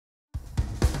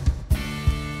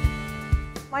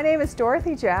My name is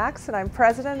Dorothy Jacks and I'm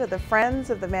president of the Friends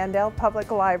of the Mandel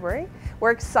Public Library.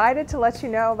 We're excited to let you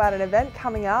know about an event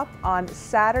coming up on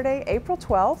Saturday, April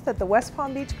 12th at the West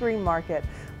Palm Beach Green Market,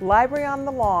 Library on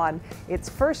the Lawn. It's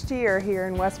first year here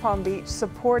in West Palm Beach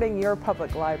supporting your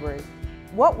public library.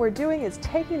 What we're doing is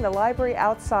taking the library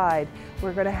outside.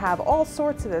 We're going to have all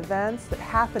sorts of events that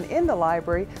happen in the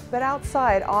library, but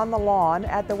outside on the lawn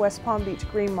at the West Palm Beach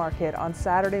Green Market on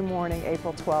Saturday morning,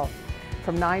 April 12th,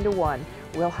 from 9 to 1.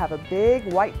 We'll have a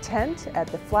big white tent at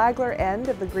the flagler end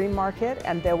of the Green Market,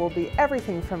 and there will be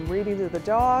everything from reading to the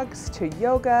dogs, to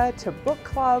yoga, to book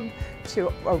club, to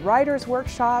a writer's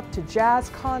workshop, to jazz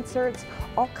concerts,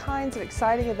 all kinds of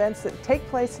exciting events that take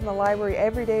place in the library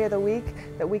every day of the week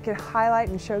that we can highlight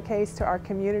and showcase to our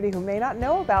community who may not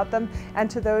know about them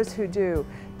and to those who do.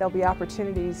 There'll be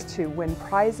opportunities to win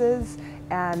prizes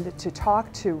and to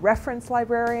talk to reference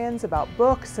librarians about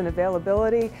books and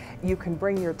availability. You can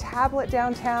bring your tablet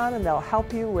downtown and they'll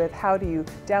help you with how do you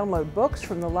download books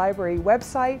from the library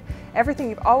website. Everything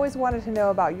you've always wanted to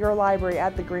know about your library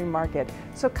at the Green Market.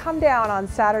 So come down on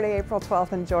Saturday, April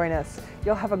 12th and join us.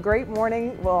 You'll have a great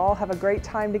morning, we'll all have a great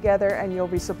time together, and you'll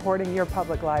be supporting your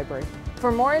public library.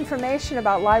 For more information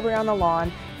about Library on the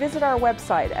Lawn, visit our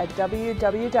website at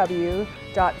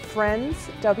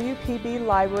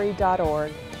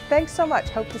www.friendswpblibrary.org. Thanks so much.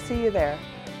 Hope to see you there.